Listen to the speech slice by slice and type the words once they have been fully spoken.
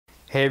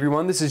Hey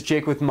everyone, this is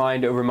Jake with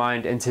Mind Over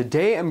Mind, and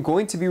today I'm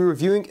going to be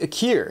reviewing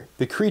Ikir,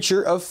 the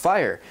creature of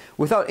fire.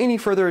 Without any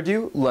further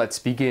ado, let's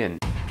begin.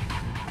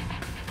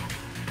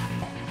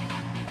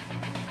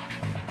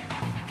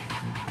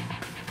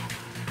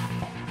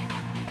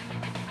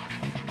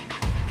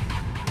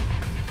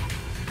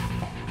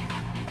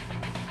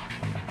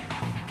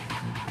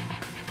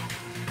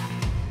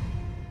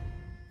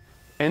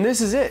 And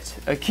this is it,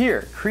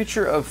 Ikir,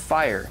 creature of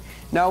fire.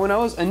 Now, when I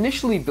was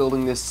initially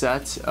building this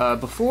set,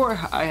 before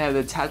I had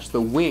attached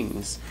the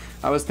wings,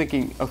 I was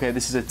thinking, okay,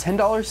 this is a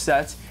 $10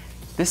 set.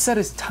 This set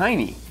is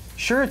tiny.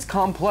 Sure, it's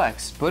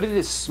complex, but it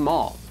is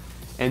small.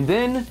 And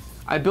then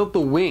I built the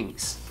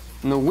wings.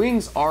 And the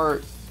wings are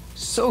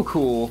so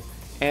cool,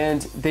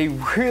 and they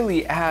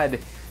really add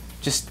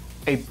just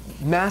a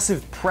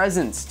massive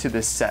presence to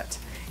this set.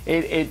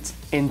 It's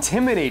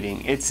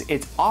intimidating,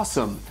 it's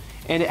awesome,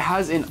 and it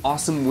has an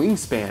awesome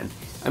wingspan.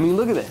 I mean,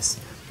 look at this.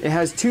 It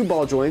has two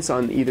ball joints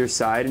on either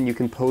side, and you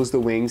can pose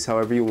the wings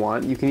however you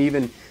want. You can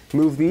even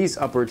move these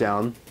up or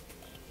down.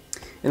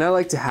 And I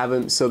like to have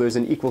them so there's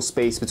an equal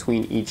space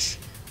between each,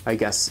 I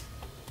guess,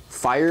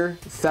 fire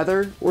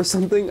feather or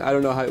something. I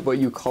don't know what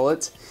you call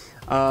it.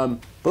 But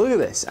look at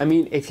this. I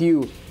mean, if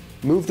you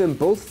move them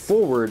both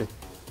forward,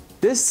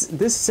 this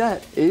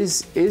set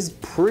is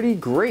pretty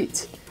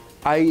great.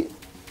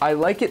 I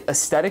like it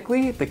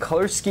aesthetically. The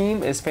color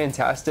scheme is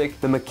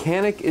fantastic. The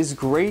mechanic is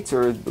great,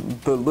 or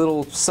the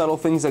little subtle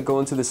things that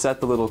go into the set,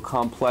 the little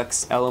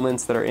complex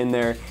elements that are in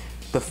there.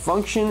 The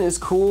function is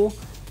cool.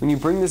 When you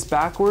bring this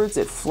backwards,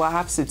 it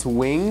flaps its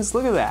wings.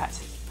 Look at that.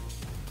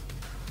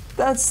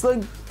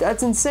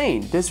 That's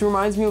insane. This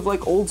reminds me of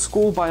like old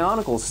school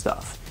Bionicle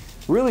stuff.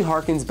 Really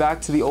harkens back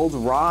to the old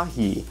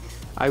Rahi.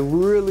 I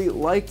really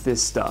like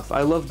this stuff.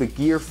 I love the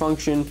gear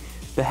function.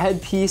 The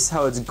headpiece,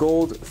 how it's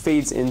gold,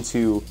 fades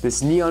into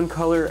this neon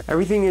color.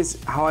 Everything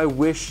is how I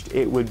wished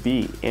it would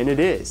be, and it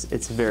is.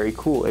 It's very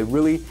cool. It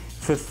really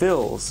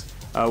fulfills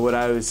what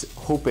I was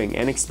hoping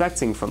and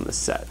expecting from this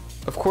set.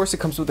 Of course, it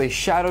comes with a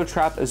shadow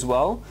trap as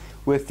well,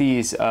 with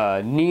these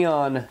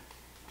neon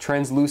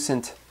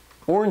translucent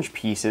orange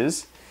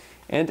pieces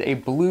and a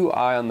blue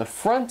eye on the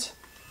front.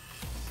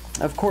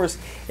 Of course,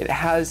 it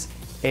has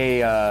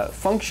a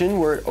function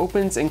where it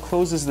opens and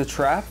closes the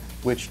trap,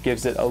 which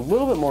gives it a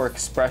little bit more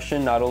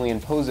expression, not only in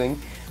posing,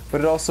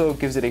 but it also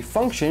gives it a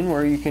function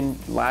where you can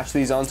latch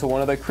these onto one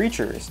of the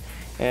creatures,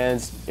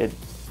 and it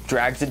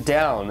drags it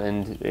down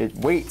and it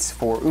waits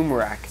for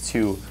Umarak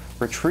to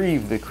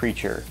retrieve the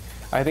creature.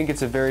 I think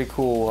it's a very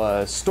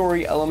cool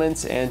story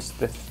element, and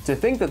to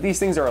think that these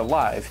things are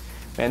alive,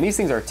 man, these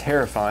things are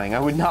terrifying. I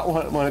would not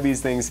want one of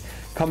these things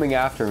coming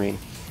after me.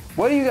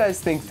 What do you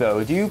guys think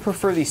though? Do you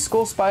prefer the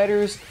skull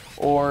spiders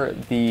or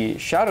the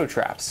shadow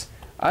traps?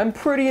 I'm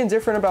pretty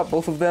indifferent about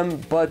both of them,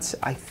 but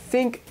I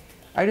think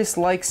I just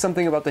like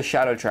something about the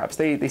shadow traps.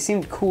 They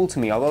seem cool to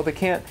me, although they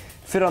can't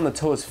fit on the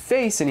Toa's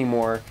face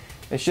anymore.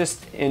 It's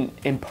just an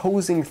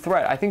imposing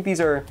threat. I think these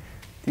are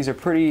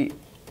pretty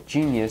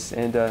genius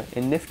and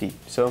nifty.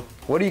 So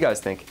what do you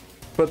guys think?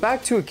 But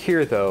back to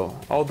Ikir though.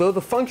 Although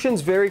the function's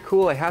very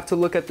cool, I have to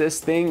look at this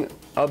thing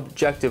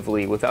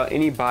objectively without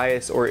any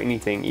bias or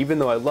anything. Even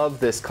though I love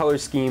this color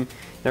scheme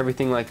and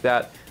everything like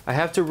that, I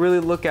have to really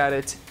look at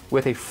it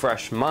with a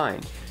fresh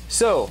mind.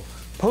 So,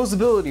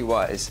 posability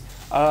wise,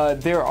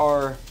 there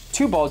are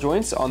two ball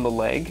joints on the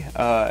leg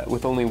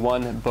with only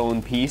one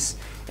bone piece,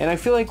 and I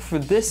feel like for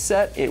this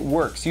set it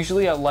works.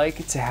 Usually I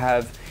like to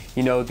have,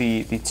 you know,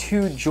 the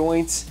two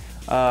joints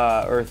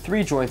or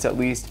three joints at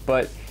least,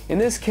 but in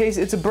this case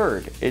it's a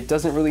bird. It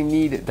doesn't really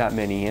need that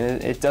many,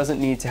 and it doesn't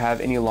need to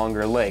have any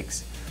longer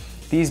legs.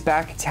 These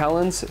back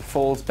talons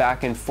fold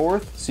back and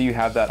forth, so you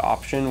have that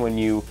option when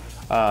you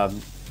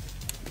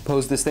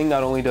pose this thing.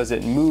 Not only does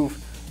it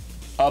move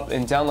up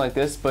and down like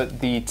this, but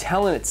the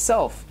talon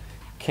itself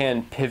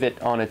can pivot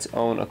on its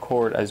own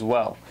accord as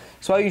well.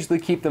 So I usually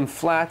keep them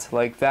flat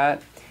like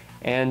that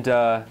and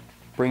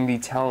bring the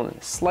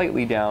talon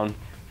slightly down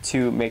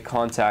to make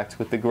contact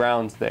with the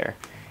ground there.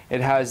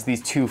 It has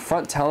these two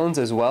front talons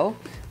as well,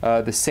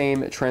 the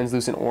same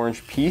translucent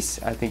orange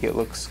piece. I think it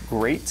looks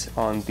great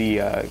on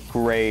the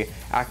gray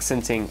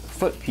accenting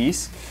foot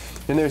piece.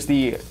 Then there's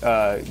the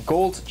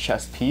gold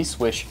chest piece,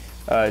 which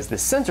is the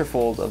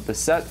centerfold of the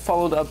set,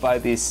 followed up by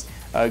this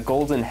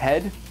golden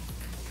head.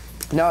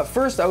 Now at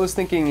first I was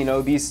thinking, you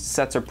know, these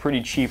sets are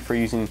pretty cheap for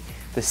using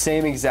the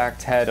same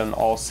exact head on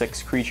all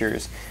 6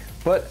 creatures.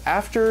 But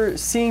after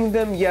seeing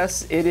them,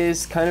 yes, it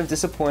is kind of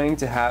disappointing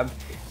to have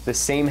the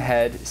same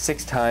head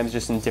 6 times,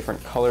 just in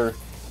different color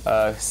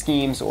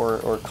schemes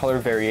or color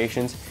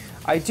variations.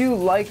 I do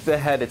like the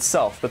head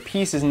itself. The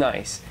piece is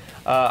nice.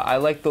 I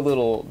like the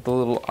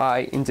little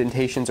eye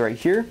indentations right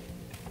here,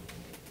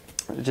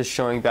 just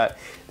showing that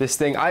this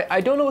thing,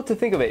 I don't know what to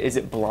think of it. Is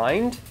it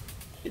blind?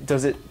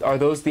 Are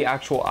those the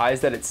actual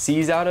eyes that it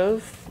sees out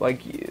of?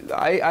 Like,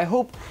 I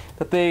hope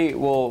that they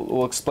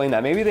will explain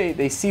that. Maybe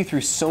they see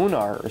through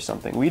sonar or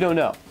something. We don't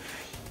know.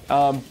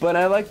 But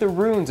I like the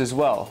runes as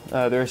well.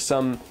 There's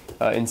some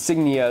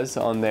insignias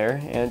on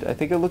there, and I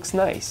think it looks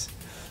nice.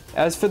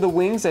 As for the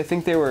wings, I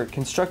think they were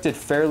constructed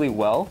fairly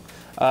well.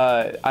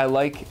 I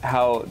like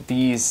how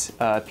these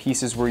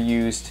pieces were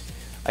used,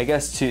 I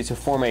guess, to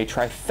form a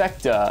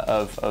trifecta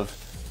of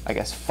I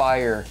guess,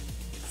 fire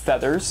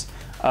feathers.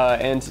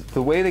 And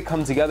the way they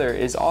come together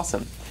is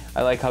awesome.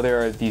 I like how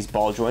there are these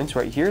ball joints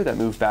right here that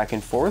move back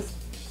and forth.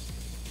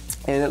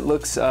 And it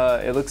looks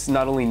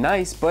not only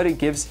nice, but it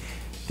gives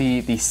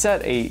the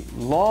set a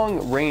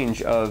long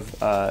range of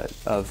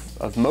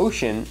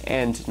motion,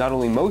 and not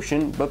only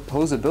motion, but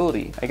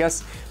posability. I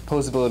guess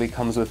posability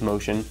comes with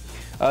motion.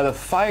 The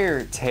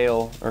fire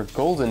tail, or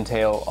golden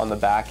tail on the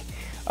back,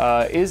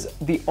 is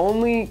the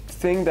only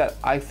thing that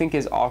I think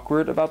is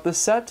awkward about this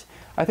set.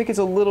 I think it's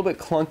a little bit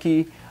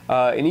clunky,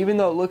 and even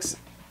though it looks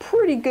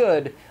pretty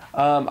good,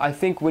 I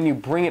think when you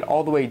bring it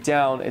all the way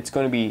down, it's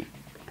going to be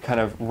kind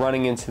of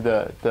running into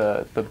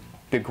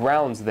the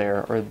grounds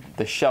there, or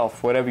the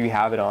shelf, whatever you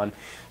have it on.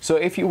 So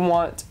if you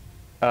want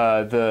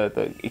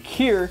the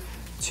Ikir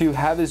to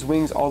have his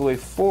wings all the way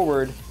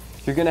forward,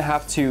 you're going to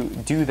have to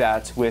do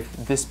that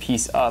with this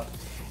piece up,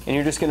 and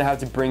you're just going to have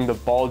to bring the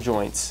ball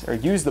joints, or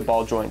use the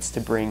ball joints to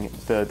bring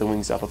the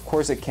wings up. Of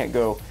course, it can't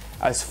go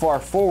as far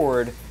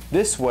forward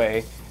this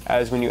way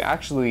as when you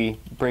actually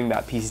bring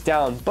that piece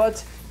down,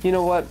 but you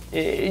know what,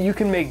 you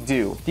can make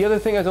do. The other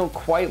thing I don't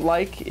quite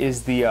like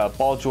is the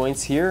ball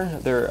joints here.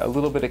 They're a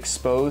little bit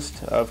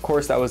exposed. Of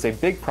course, that was a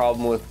big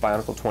problem with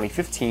Bionicle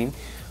 2015,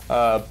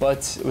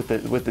 but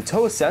with the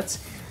toe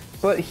sets.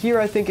 But here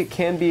I think it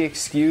can be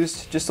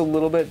excused just a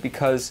little bit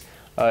because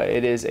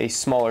it is a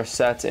smaller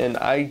set, and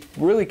I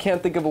really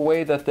can't think of a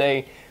way that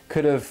they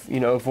could have,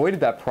 avoided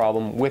that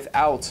problem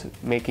without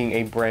making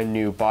a brand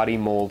new body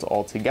mold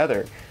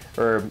altogether,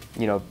 or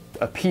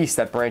a piece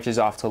that branches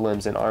off to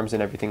limbs and arms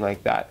and everything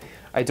like that.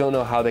 I don't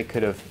know how they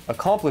could have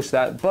accomplished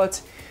that,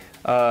 but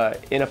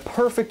in a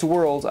perfect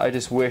world, I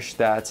just wish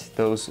that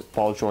those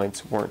ball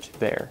joints weren't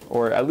there,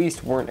 or at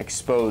least weren't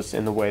exposed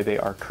in the way they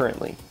are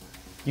currently.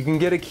 You can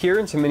get Ikir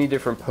into many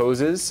different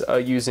poses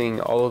using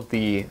all of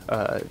the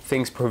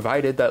things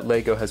provided that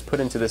LEGO has put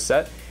into this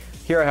set.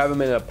 Here I have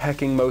him in a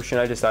pecking motion.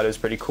 I just thought it was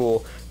pretty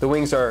cool. The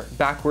wings are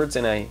backwards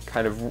in a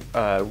kind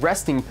of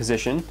resting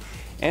position,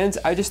 and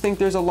I just think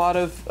there's a lot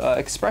of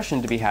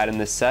expression to be had in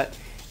this set,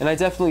 and I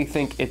definitely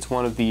think it's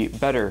one of the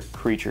better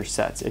creature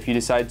sets. If you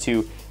decide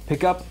to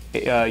pick up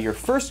your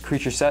first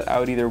creature set, I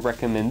would either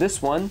recommend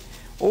this one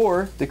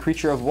or the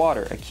Creature of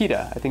Water,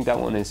 Akita. I think that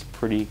one is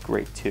pretty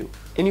great too.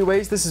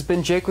 Anyways, this has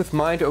been Jake with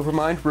Mind Over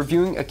Mind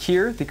reviewing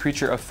Ikir, the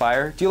Creature of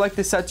Fire. Do you like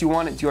this set? Do you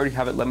want it? Do you already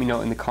have it? Let me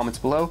know in the comments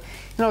below,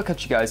 and I'll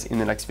catch you guys in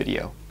the next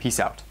video. Peace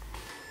out.